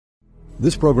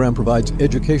This program provides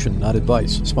education, not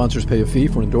advice. Sponsors pay a fee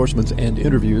for endorsements and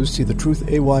interviews. See the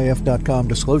truthayf.com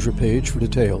disclosure page for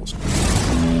details.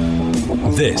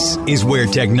 This is where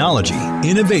technology,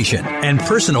 innovation, and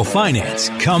personal finance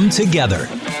come together.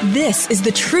 This is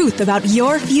The Truth About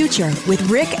Your Future with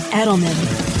Ric Edelman.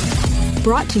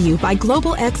 Brought to you by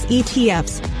Global X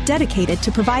ETFs, dedicated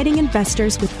to providing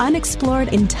investors with unexplored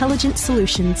intelligent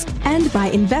solutions, and by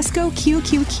Invesco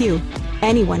QQQ.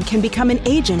 Anyone can become an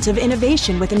agent of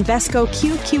innovation with Invesco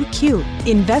QQQ.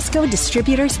 Invesco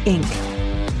Distributors, Inc.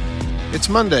 It's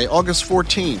Monday, August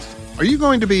 14th. Are you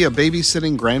going to be a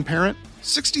babysitting grandparent?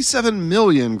 67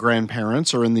 million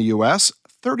grandparents are in the U.S.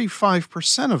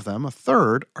 35% of them, a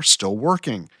third, are still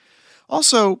working.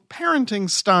 Also, parenting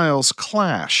styles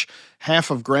clash.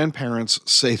 Half of grandparents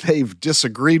say they've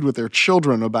disagreed with their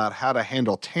children about how to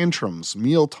handle tantrums,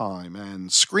 mealtime,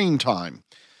 and screen time.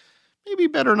 Maybe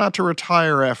better not to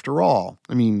retire after all.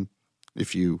 I mean,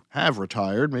 if you have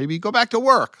retired, maybe go back to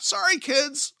work. Sorry,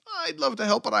 kids. I'd love to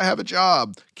help, but I have a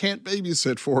job. Can't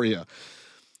babysit for you.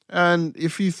 And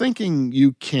if you're thinking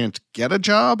you can't get a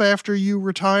job after you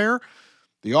retire,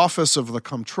 the Office of the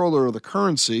Comptroller of the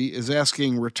Currency is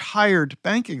asking retired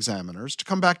bank examiners to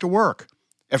come back to work.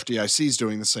 FDIC is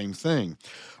doing the same thing.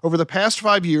 Over the past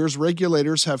 5 years,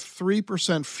 regulators have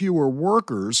 3% fewer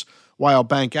workers, while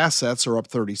bank assets are up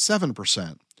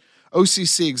 37%.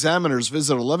 OCC examiners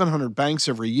visit 1,100 banks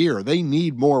every year. They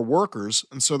need more workers,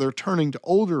 and so they're turning to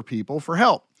older people for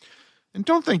help. And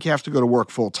don't think you have to go to work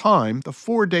full-time. The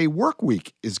 4-day work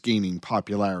week is gaining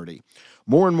popularity.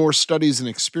 More and more studies and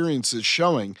experiences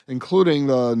showing, including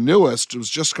the newest, was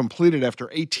just completed after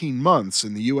 18 months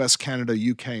in the US, Canada,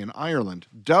 UK, and Ireland.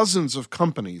 Dozens of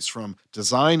companies, from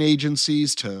design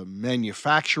agencies to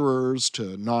manufacturers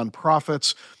to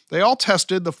nonprofits, they all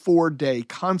tested the 4-day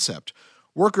concept.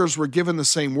 Workers were given the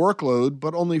same workload,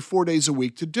 but only 4 days a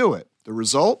week to do it. The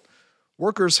result?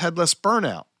 Workers had less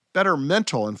burnout, better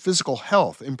mental and physical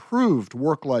health, improved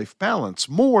work-life balance,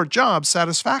 more job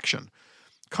satisfaction.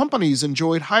 Companies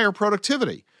enjoyed higher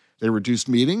productivity. They reduced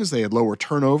meetings, they had lower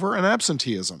turnover and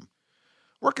absenteeism.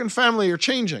 Work and family are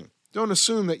changing. Don't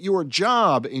assume that your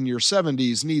job in your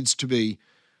 70s needs to be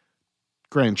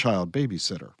grandchild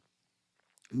babysitter.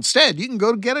 Instead, you can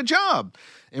go to get a job.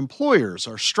 Employers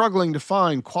are struggling to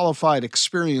find qualified,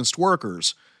 experienced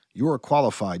workers. You're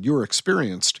qualified, you're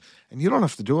experienced, and you don't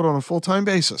have to do it on a full-time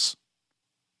basis.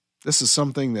 This is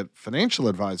something that financial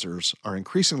advisors are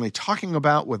increasingly talking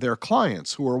about with their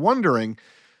clients who are wondering,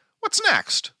 what's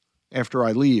next after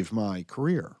I leave my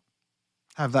career?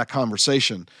 Have that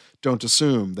conversation. Don't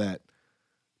assume that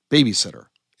babysitter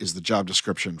is the job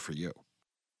description for you.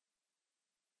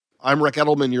 I'm Ric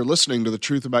Edelman. You're listening to The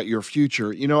Truth About Your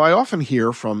Future. You know, I often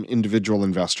hear from individual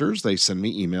investors. They send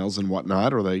me emails and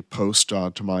whatnot, or they post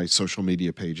to my social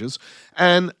media pages.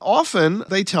 And often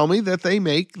they tell me that they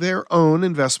make their own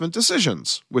investment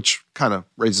decisions, which kind of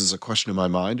raises a question in my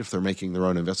mind. If they're making their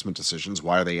own investment decisions,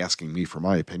 why are they asking me for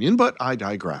my opinion? But I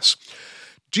digress.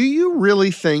 Do you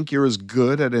really think you're as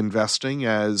good at investing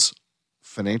as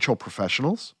financial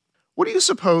professionals? What do you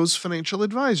suppose financial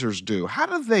advisors do? How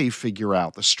do they figure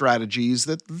out the strategies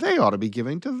that they ought to be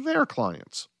giving to their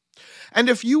clients? And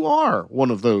if you are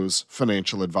one of those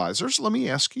financial advisors, let me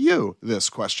ask you this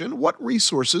question. What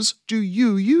resources do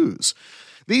you use?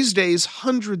 These days,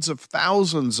 hundreds of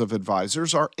thousands of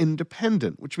advisors are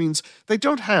independent, which means they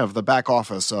don't have the back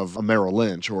office of a Merrill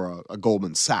Lynch or a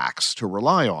Goldman Sachs to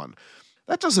rely on.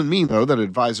 That doesn't mean, though, that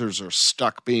advisors are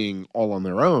stuck being all on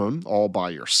their own, all by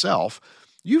yourself.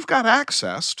 You've got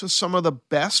access to some of the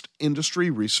best industry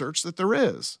research that there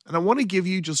is. And I want to give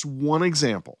you just one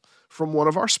example from one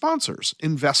of our sponsors,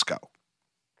 Invesco.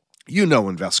 You know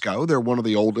Invesco. They're one of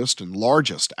the oldest and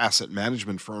largest asset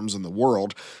management firms in the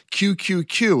world.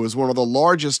 QQQ is one of the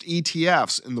largest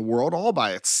ETFs in the world all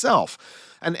by itself.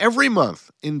 And every month,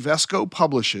 Invesco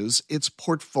publishes its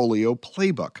Portfolio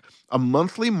Playbook, a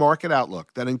monthly market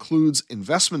outlook that includes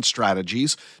investment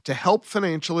strategies to help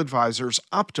financial advisors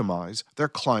optimize their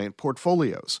client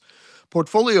portfolios.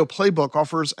 Portfolio Playbook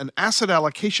offers an asset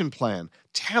allocation plan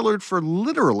tailored for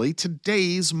literally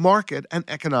today's market and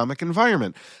economic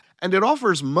environment. And it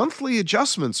offers monthly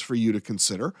adjustments for you to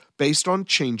consider based on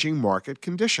changing market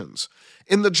conditions.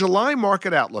 In the July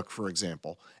market outlook, for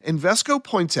example, Invesco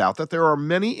points out that there are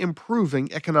many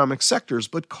improving economic sectors,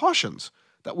 but cautions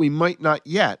that we might not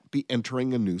yet be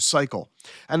entering a new cycle.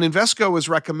 And Invesco is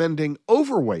recommending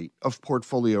overweight of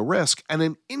portfolio risk and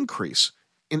an increase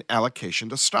in allocation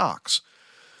to stocks.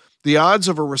 The odds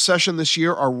of a recession this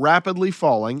year are rapidly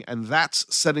falling, and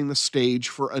that's setting the stage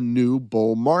for a new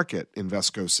bull market,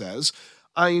 Invesco says.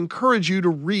 I encourage you to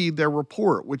read their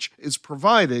report, which is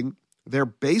providing their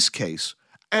base case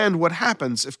and what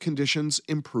happens if conditions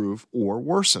improve or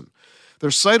worsen.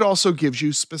 Their site also gives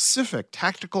you specific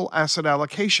tactical asset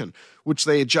allocation, which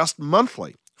they adjust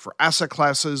monthly for asset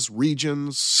classes,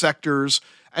 regions, sectors,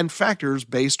 and factors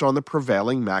based on the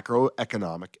prevailing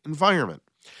macroeconomic environment.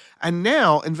 And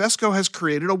now Invesco has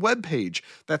created a webpage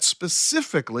that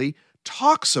specifically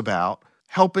talks about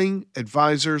helping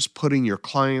advisors putting your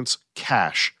clients'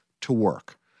 cash to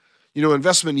work. You know,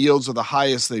 investment yields are the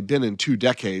highest they've been in 2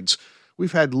 decades.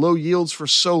 We've had low yields for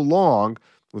so long,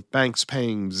 with banks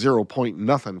paying 0 point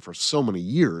nothing for so many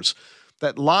years,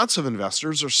 that lots of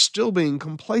investors are still being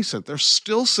complacent. They're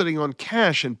still sitting on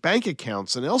cash in bank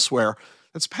accounts and elsewhere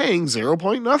that's paying 0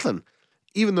 point nothing,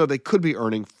 even though they could be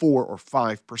earning 4 or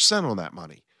 5% on that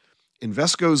money.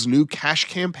 Invesco's new cash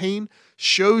campaign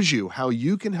shows you how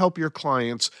you can help your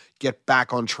clients get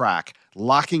back on track,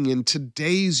 locking in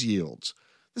today's yields.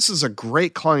 This is a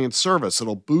great client service.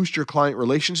 It'll boost your client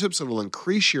relationships, it will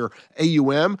increase your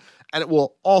AUM, and it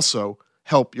will also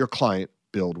help your client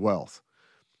build wealth.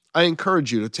 I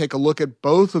encourage you to take a look at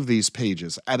both of these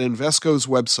pages at Invesco's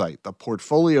website, the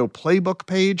Portfolio Playbook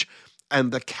page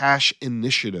and the Cash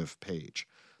Initiative page.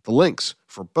 The links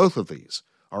for both of these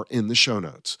are in the show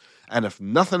notes. And if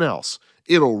nothing else,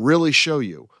 it'll really show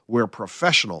you where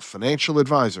professional financial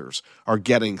advisors are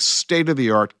getting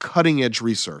state-of-the-art, cutting-edge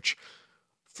research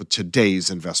for today's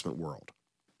investment world.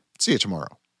 See you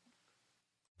tomorrow.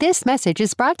 This message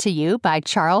is brought to you by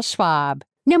Charles Schwab.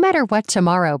 No matter what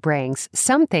tomorrow brings,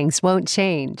 some things won't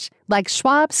change, like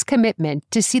Schwab's commitment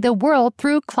to see the world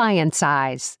through clients'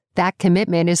 eyes. That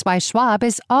commitment is why Schwab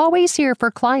is always here for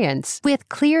clients with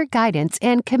clear guidance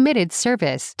and committed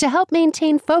service to help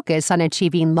maintain focus on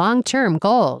achieving long-term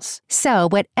goals. So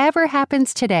whatever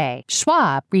happens today,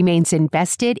 Schwab remains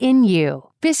invested in you.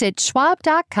 Visit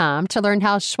schwab.com to learn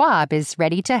how Schwab is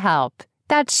ready to help.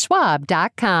 That's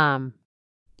schwab.com.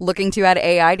 Looking to add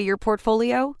AI to your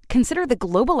portfolio? Consider the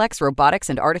Global X Robotics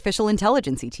and Artificial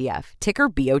Intelligence ETF, ticker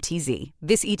BOTZ.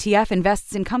 This ETF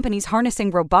invests in companies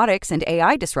harnessing robotics and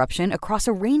AI disruption across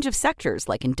a range of sectors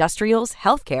like industrials,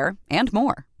 healthcare, and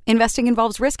more. Investing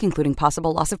involves risk, including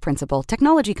possible loss of principal.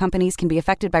 Technology companies can be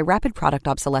affected by rapid product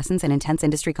obsolescence and intense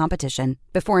industry competition.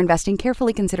 Before investing,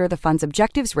 carefully consider the fund's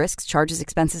objectives, risks, charges,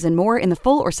 expenses, and more in the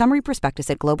full or summary prospectus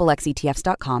at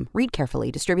globalxetfs.com. Read carefully.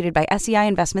 Distributed by SEI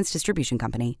Investments Distribution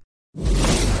Company.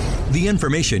 The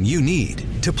information you need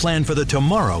to plan for the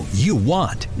tomorrow you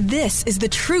want. This is The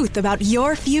Truth About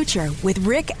Your Future with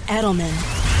Rick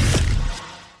Edelman.